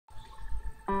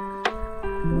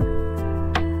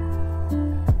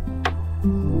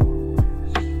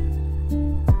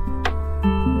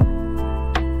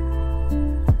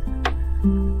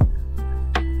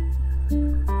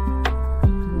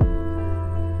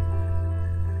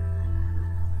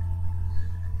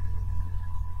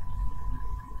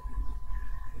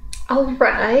All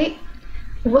right,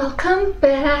 welcome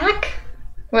back.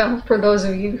 Well, for those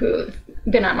of you who've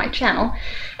been on my channel,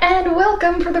 and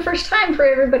welcome for the first time for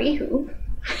everybody who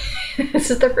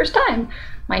this is their first time.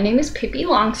 My name is Pippi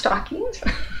Longstockings.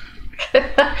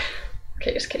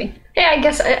 Okay, just kidding. Hey, I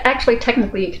guess actually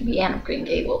technically it could be Anne of Green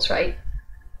Gables, right?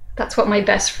 That's what my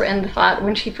best friend thought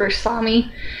when she first saw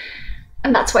me,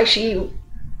 and that's why she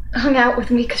hung out with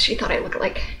me, because she thought I looked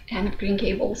like Anne of Green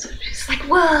Gables. She's like,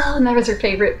 whoa, and that was her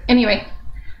favorite. Anyway,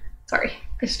 sorry.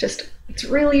 It's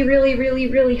really, really, really,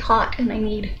 really hot, and I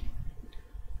need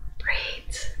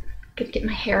braids. Gotta get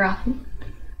my hair off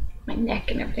my neck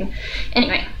and everything.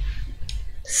 Anyway,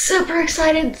 super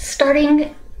excited,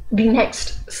 starting the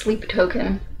next Sleep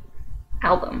Token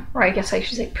album, or I guess I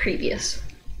should say previous,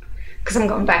 because I'm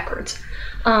going backwards.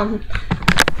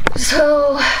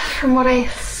 So from what I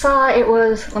saw, it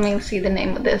was, let me see the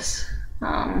name of this.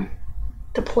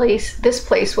 This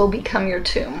place will become your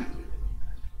tomb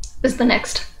is the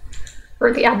next,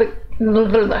 or the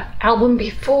album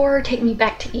before Take Me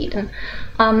Back to Eden.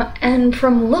 And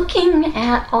from looking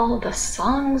at all the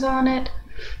songs on it,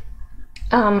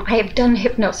 I have done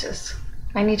Hypnosis.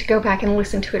 I need to go back and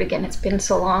listen to it again. It's been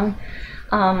so long.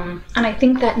 And I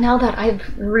think that now that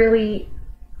I've really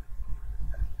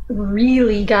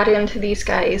got into these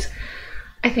guys,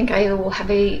 I think I will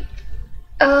have a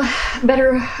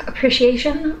better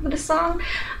appreciation of the song.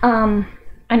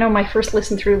 I know my first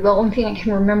listen through, the only thing I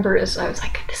can remember is I was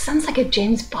like, this sounds like a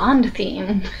James Bond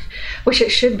theme, which it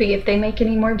should be. If they make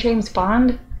any more James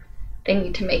Bond, they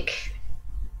need to make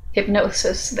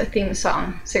Hypnosis the theme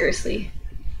song, seriously.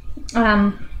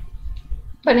 But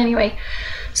anyway,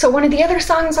 so one of the other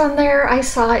songs on there I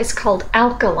saw is called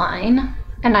Alkaline,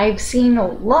 and I've seen a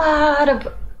lot of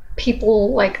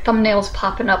people, like, thumbnails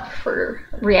popping up for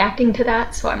reacting to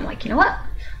that, so I'm like, you know what?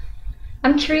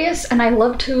 I'm curious, and I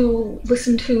love to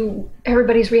listen to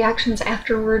everybody's reactions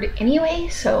afterward anyway,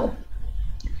 so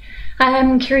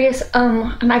I'm curious.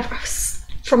 And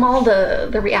from all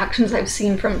the reactions I've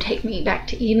seen from Take Me Back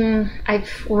to Eden,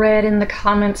 I've read in the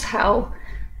comments how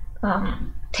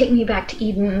Take Me Back to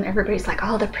Eden, everybody's like,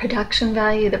 oh, the production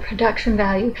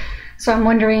value. So I'm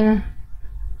wondering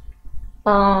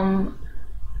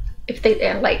if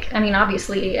they, like, I mean,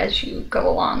 obviously as you go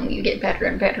along you get better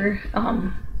and better,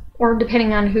 or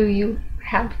depending on who you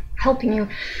have helping you,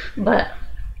 but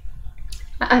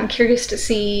I'm curious to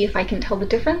see if I can tell the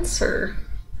difference or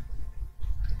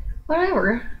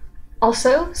whatever.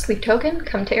 Also, Sleep Token,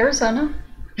 come to Arizona.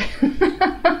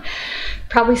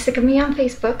 Probably sick of me on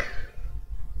Facebook.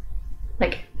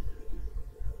 Like,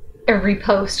 every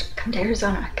post, come to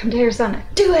Arizona,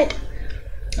 do it!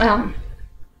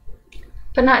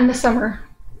 But not in the summer.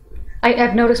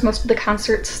 I've noticed most of the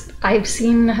concerts I've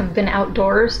seen have been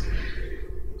outdoors,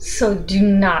 so do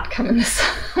not come in the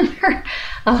summer.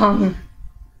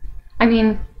 I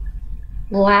mean,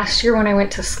 last year when I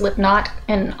went to Slipknot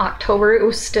in October, it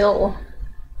was still,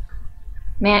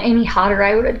 man, any hotter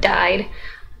I would have died.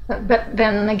 But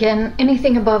then again,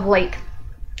 anything above like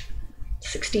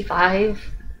 65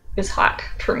 is hot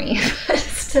for me. But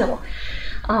still,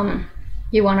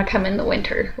 you want to come in the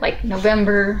winter, like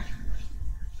November,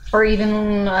 or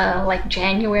even like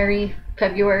January,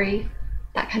 February,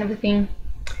 that kind of a thing,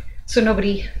 so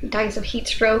nobody dies of heat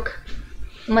stroke,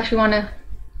 unless you want to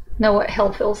know what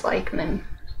hell feels like. And then,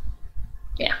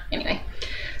 yeah, anyway.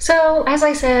 So as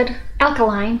I said,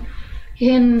 Alkaline.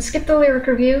 You can skip the lyric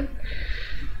review.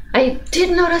 I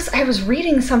did notice I was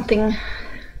reading something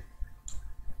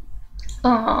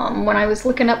when I was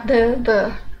looking up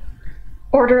the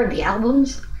order of the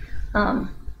albums.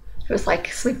 It was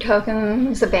like Sleep Token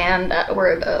was a band that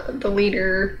where the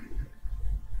leader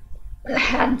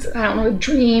had, I don't know, a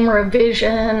dream or a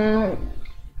vision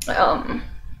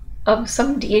of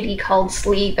some deity called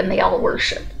sleep, and they all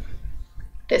worship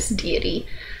this deity.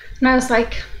 And I was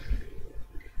like,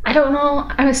 I don't know,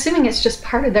 I'm assuming it's just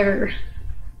part of their,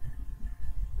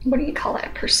 what do you call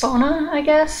it, persona, I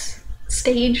guess?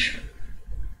 Stage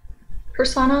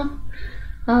persona.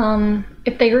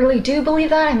 If they really do believe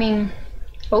that, I mean,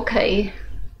 okay,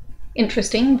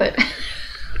 interesting, but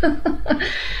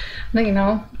you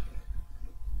know,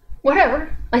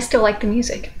 whatever. I still like the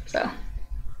music, so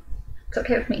it's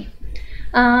okay with me.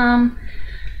 And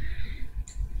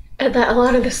that a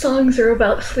lot of the songs are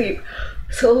about sleep,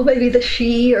 so maybe the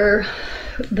she or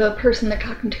the person they're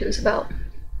talking to is about.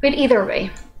 But either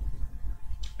way,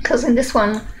 because in this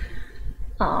one,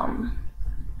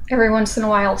 every once in a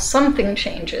while something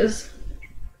changes,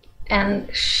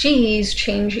 and she's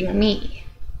changing me.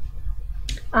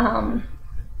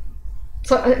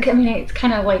 So I mean, it's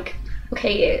kind of like,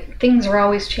 okay, things are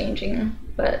always changing,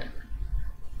 but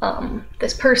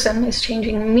this person is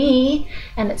changing me,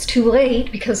 and it's too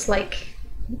late because, like,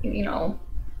 you know,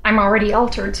 I'm already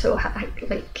altered, so I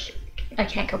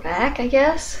can't go back, I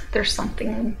guess. There's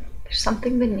something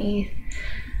beneath.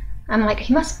 I'm like,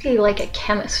 he must be like a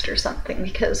chemist or something,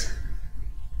 because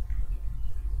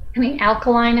I mean,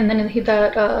 Alkaline, and then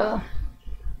that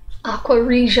Aqua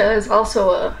Regia is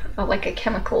also like a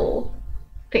chemical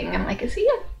thing. I'm like, is he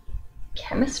a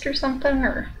chemist or something,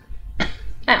 or I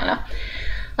don't know.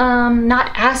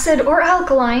 Not acid or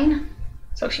alkaline,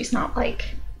 so she's not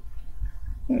like,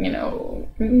 you know,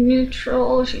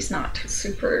 neutral. She's not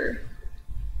super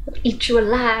eat you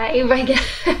alive, I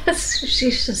guess.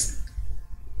 She's just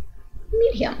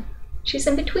medium. She's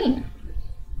in between.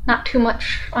 Not too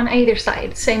much on either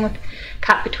side. Same with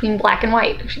caught between black and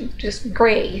white. She's just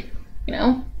gray, you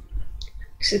know.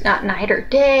 She's not night or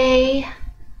day.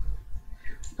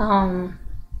 Not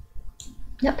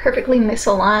perfectly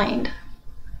misaligned.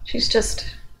 She's just,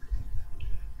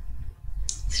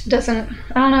 she doesn't,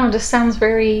 I don't know, it just sounds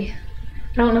very,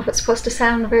 I don't know if it's supposed to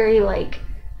sound very like,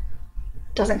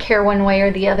 doesn't care one way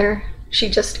or the other. She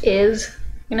just is,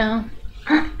 you know.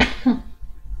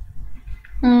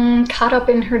 Caught up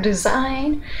in her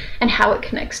design and how it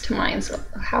connects to mine. So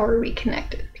how are we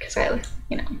connected? Because I,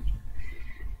 you know,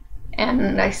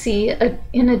 and I see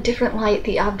in a different light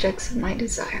the objects of my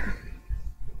desire.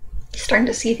 Starting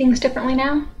to see things differently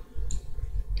now.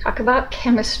 Talk about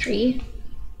chemistry.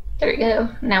 There you go.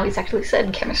 Now he's actually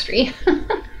said chemistry.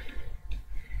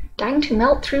 Dying to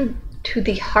melt through to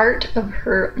the heart of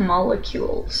her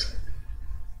molecules.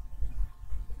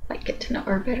 Like get to know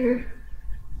her better.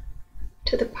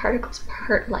 To the particles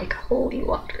part like holy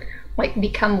water. Like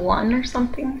become one or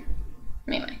something.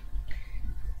 Anyway.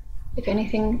 If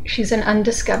anything, she's an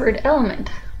undiscovered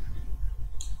element.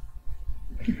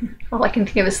 All I can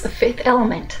think of is the fifth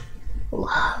element.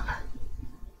 Love.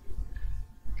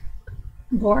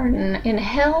 Born in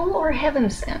hell or heaven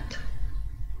sent.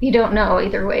 You don't know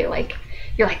either way. Like,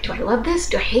 you're like, do I love this?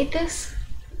 Do I hate this?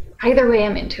 Either way,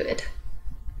 I'm into it.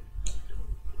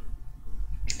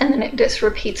 And then it just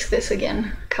repeats this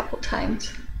again a couple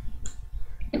times.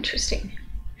 Interesting.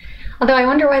 Although I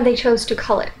wonder why they chose to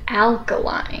call it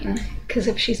alkaline, because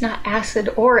if she's not acid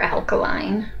or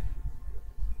alkaline,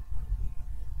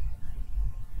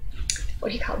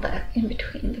 what do you call that in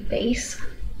between the base?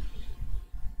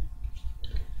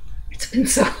 It's been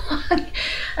so long.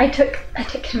 I took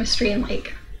chemistry in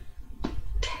like,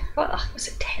 was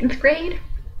it 10th grade?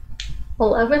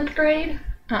 11th grade?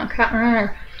 I can't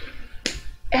remember.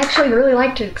 I actually really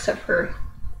liked it, except for,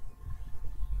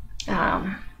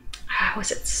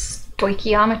 was it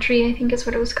stoichiometry, I think is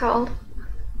what it was called.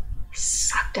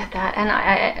 Sucked at that.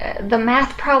 And the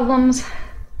math problems,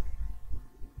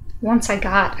 once I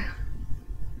got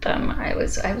them, I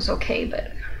was okay,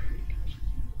 but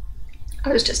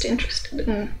I was just interested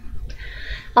in,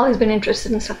 always been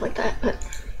interested in stuff like that, but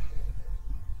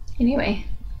anyway.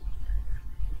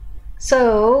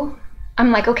 So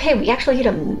I'm like, okay, we actually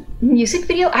get a music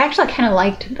video. I actually kind of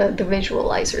liked the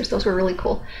visualizers. Those were really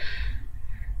cool.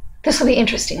 This will be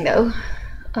interesting though.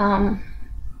 Got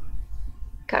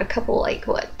a couple like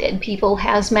dead people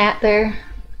hazmat there.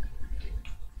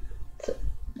 So,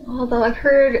 although I've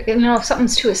heard, you know, if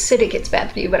something's too acidic it's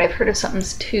bad for you, but I've heard if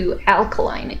something's too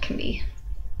alkaline it can be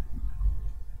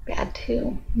bad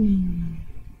too.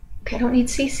 Okay, I don't need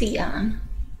CC on.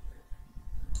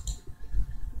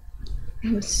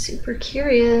 I'm super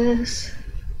curious.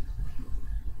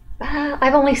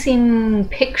 I've only seen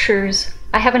pictures.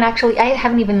 I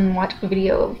haven't even watched a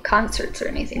video of concerts or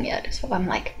anything yet, so I'm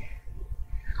like,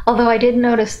 although I did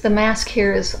notice the mask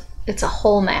here it's a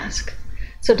whole mask.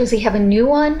 So does he have a new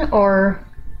one, or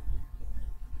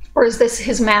is this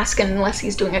his mask unless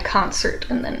he's doing a concert,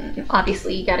 and then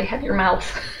obviously you gotta have your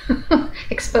mouth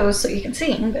exposed so you can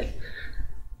sing, but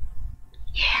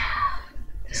yeah,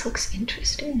 this looks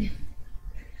interesting.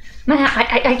 Man,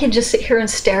 I could just sit here and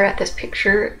stare at this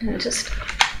picture and just,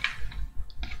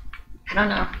 I don't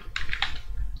know.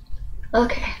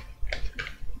 Okay,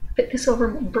 fit this over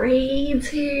my braids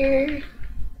here.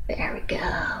 There we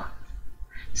go.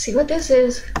 See what this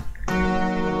is.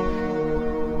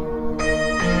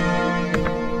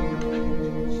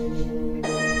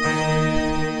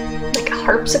 Like a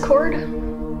harpsichord.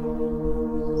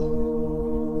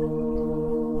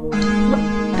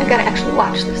 I've got to actually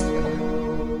watch this though.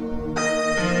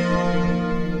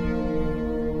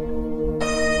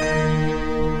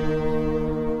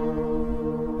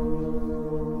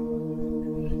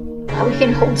 We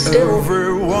can hold still.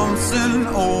 Every once in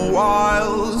a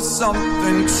while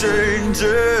something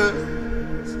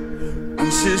changes,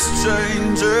 and she's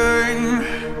changing.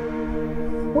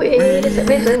 Wait a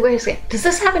second, wait a second. Does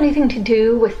this have anything to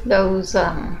do with those,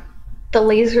 the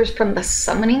lasers from the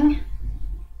summoning?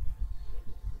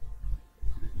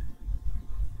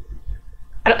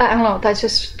 I don't know, that's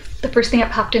just the first thing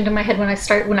that popped into my head when I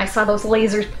saw those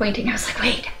lasers pointing. I was like,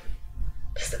 wait.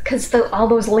 Because all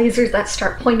those lasers that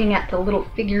start pointing at the little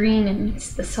figurine and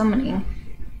it's the summoning.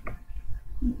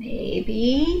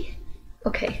 Maybe?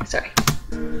 Okay, sorry.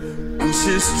 And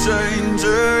she's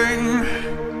changing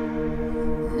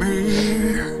me.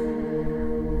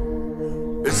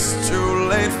 It's too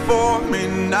late for me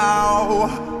now.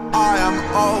 I am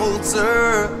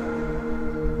older.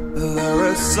 There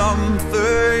is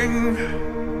something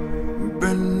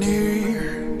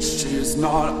beneath. She's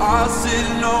not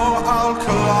acid nor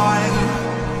alkaline,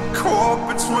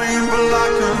 caught between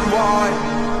black and white,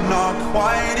 not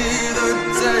quite either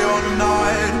day or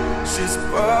night. She's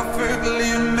perfectly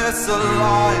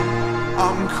misaligned.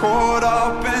 I'm caught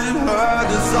up in her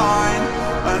design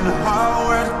and how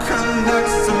it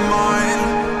connects to mine.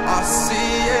 I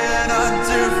see in a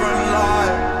different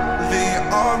light the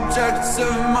objects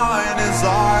of my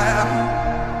desire.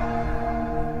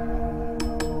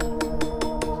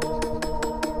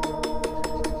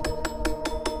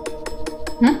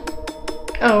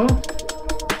 Oh.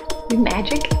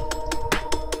 Magic?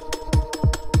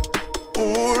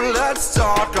 Ooh, let's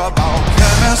talk about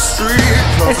chemistry.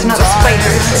 It's not a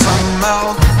spider, is it?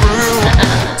 Melt through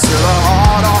to the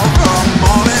heart of the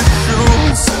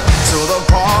molecules, to the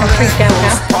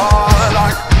particles part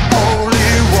like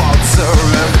holy water.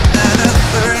 If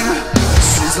anything,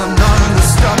 she's an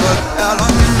undiscovered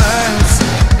element,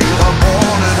 either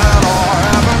born in hell or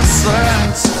heaven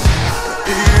sent.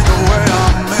 Either way,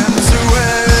 I'm into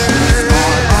it.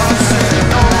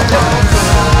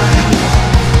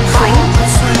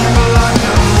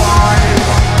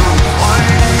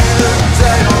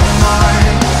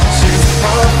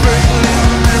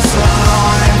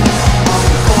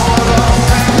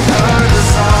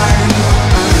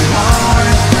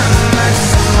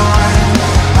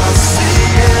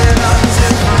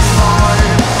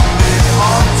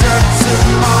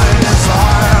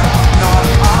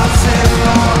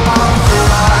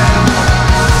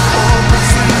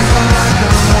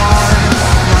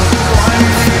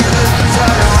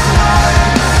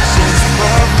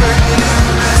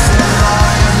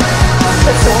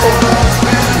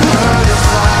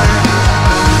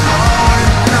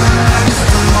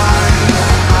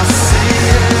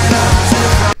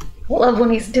 Love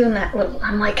when he's doing that little,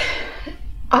 I'm like,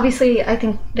 obviously I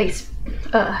think they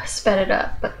sped it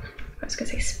up, but I was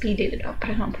gonna say speeded it up, but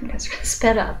I don't think that's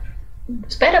sped up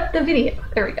the video.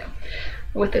 There we go.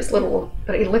 With this little,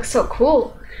 but it looks so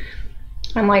cool.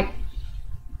 I'm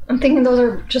thinking those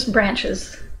are just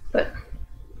branches, but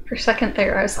for a second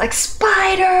there I was like,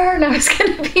 spider, and I was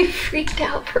gonna be freaked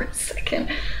out for a second.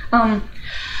 I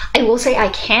will say I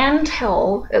can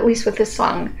tell, at least with this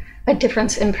song, a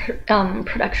difference in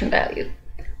production value.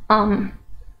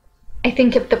 I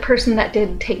think if the person that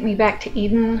did Take Me Back to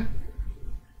Eden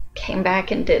came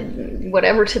back and did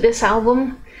whatever to this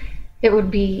album, it would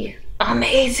be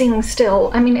amazing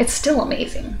still. I mean, it's still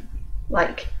amazing.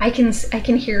 Like, I can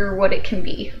hear what it can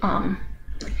be.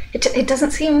 It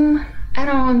doesn't seem, I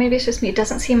don't know, maybe it's just me, it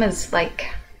doesn't seem as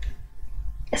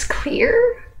as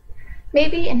clear,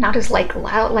 maybe, and not as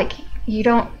loud, like you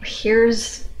don't hear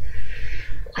as,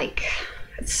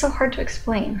 it's so hard to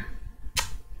explain.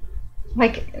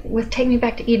 Like with Take Me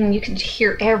Back to Eden, you could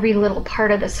hear every little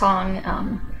part of the song.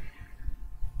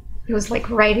 It was like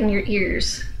right in your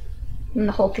ears when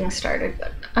the whole thing started.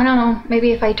 But I don't know,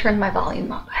 maybe if I turn my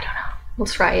volume up, I don't know. We'll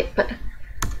try it, but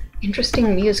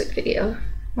interesting music video.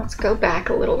 Let's go back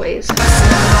a little ways. Turn it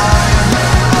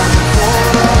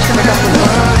up a little.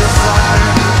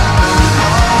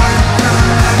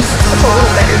 That's a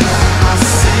little better.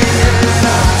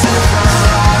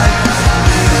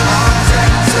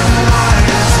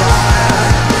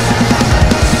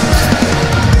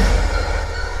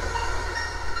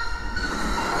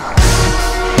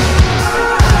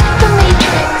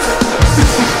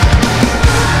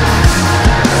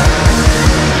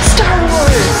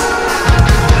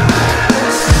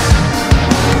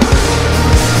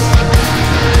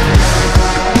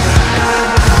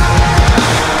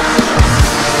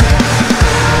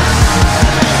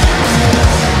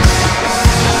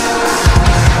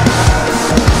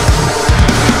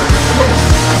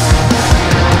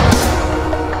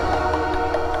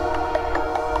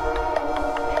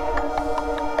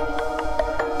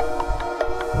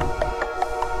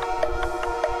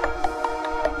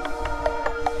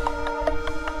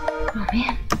 Oh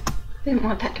man, I didn't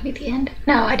want that to be the end.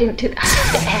 No, I didn't do that.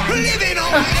 The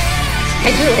end. I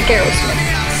do like Aerosmith.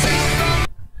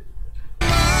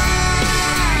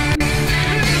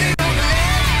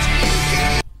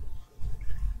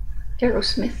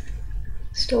 Aerosmith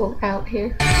still out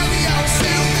here.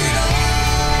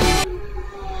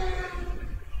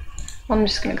 I'm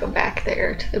just gonna go back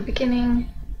there to the beginning.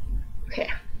 Okay.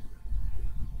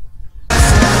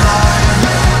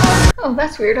 Oh,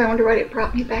 that's weird. I wonder why it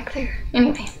brought me back there.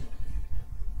 Anyway.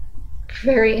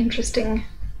 Very interesting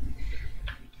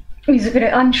music video.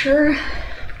 I'm sure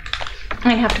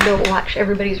I'd have to go watch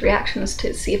everybody's reactions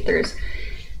to see if there's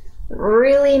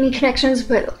really any connections,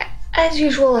 but as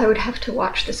usual, I would have to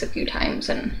watch this a few times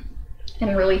and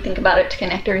really think about it to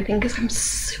connect everything, because I'm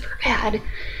super bad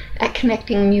at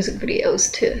connecting music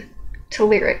videos to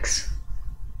lyrics,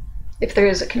 if there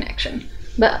is a connection.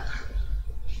 But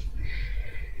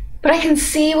I can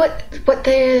see what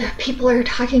the people are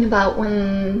talking about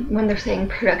when they're saying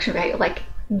production value. Like,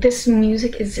 this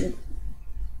music is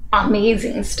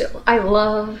amazing still. I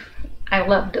loved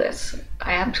this.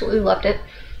 I absolutely loved it.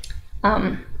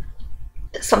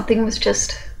 Something was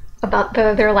just about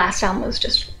their last album was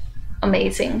just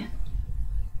amazing.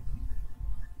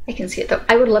 I can see it though.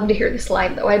 I would love to hear this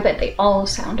live though. I bet they all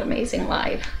sound amazing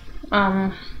live.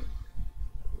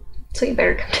 So you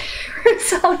better come to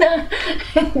Arizona.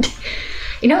 And,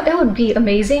 you know, it would be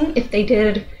amazing if they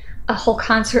did a whole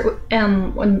concert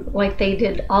when, like, they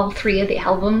did all 3 of the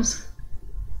albums.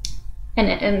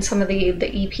 And some of the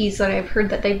EPs that I've heard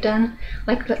that they've done,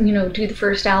 like, you know, do the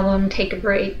first album, take a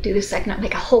break, do the second,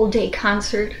 like a whole day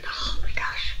concert. Oh my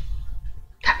gosh,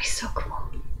 that'd be so cool.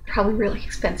 Probably really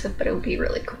expensive, but it would be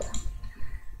really cool.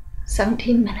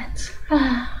 17 minutes.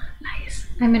 Ah, nice.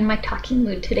 I'm in my talking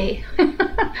mood today.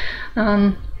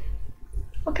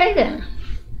 Okay then.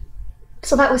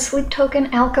 So that was Sleep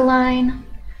Token, Alkaline.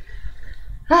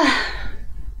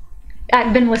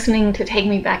 I've been listening to Take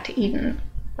Me Back to Eden,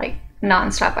 like,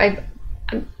 non-stop. I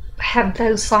have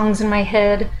those songs in my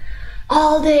head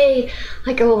all day.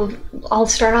 Like, I'll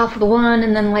start off with one,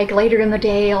 and then, like, later in the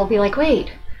day I'll be like,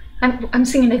 wait, I'm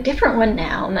singing a different one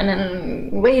now. And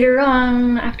then later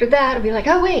on after that I'll be like,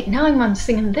 oh wait, now I'm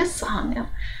singing this song now.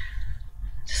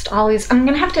 Just always, I'm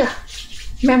gonna have to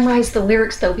memorize the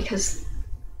lyrics though, because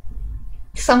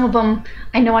some of them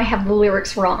I know I have the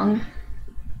lyrics wrong,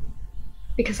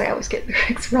 because I always get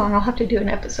lyrics wrong. I'll have to do an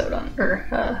episode on,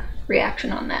 or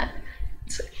reaction on that.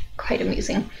 It's quite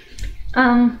amusing.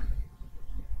 But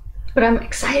I'm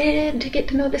excited to get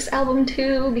to know this album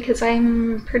too, because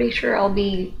I'm pretty sure I'll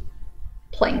be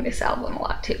playing this album a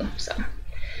lot too. So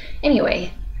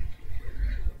anyway,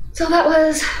 so that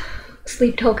was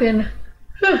Sleep Token,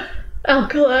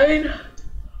 Alkaline.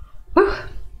 Whew,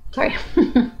 sorry.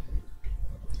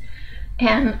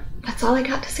 And that's all I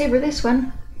got to say for this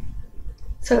one.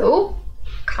 So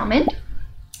comment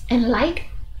and like,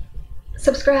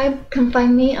 subscribe, come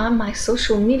find me on my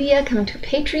social media, come to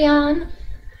Patreon,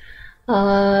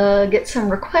 get some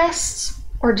requests,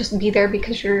 or just be there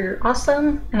because you're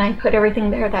awesome, and I put everything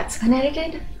there that's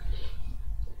unedited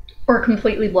or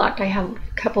completely blocked. I have a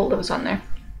couple of those on there.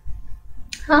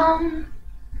 And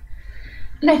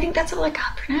I think that's all I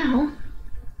got for now.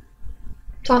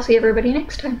 So I'll see everybody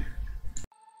next time.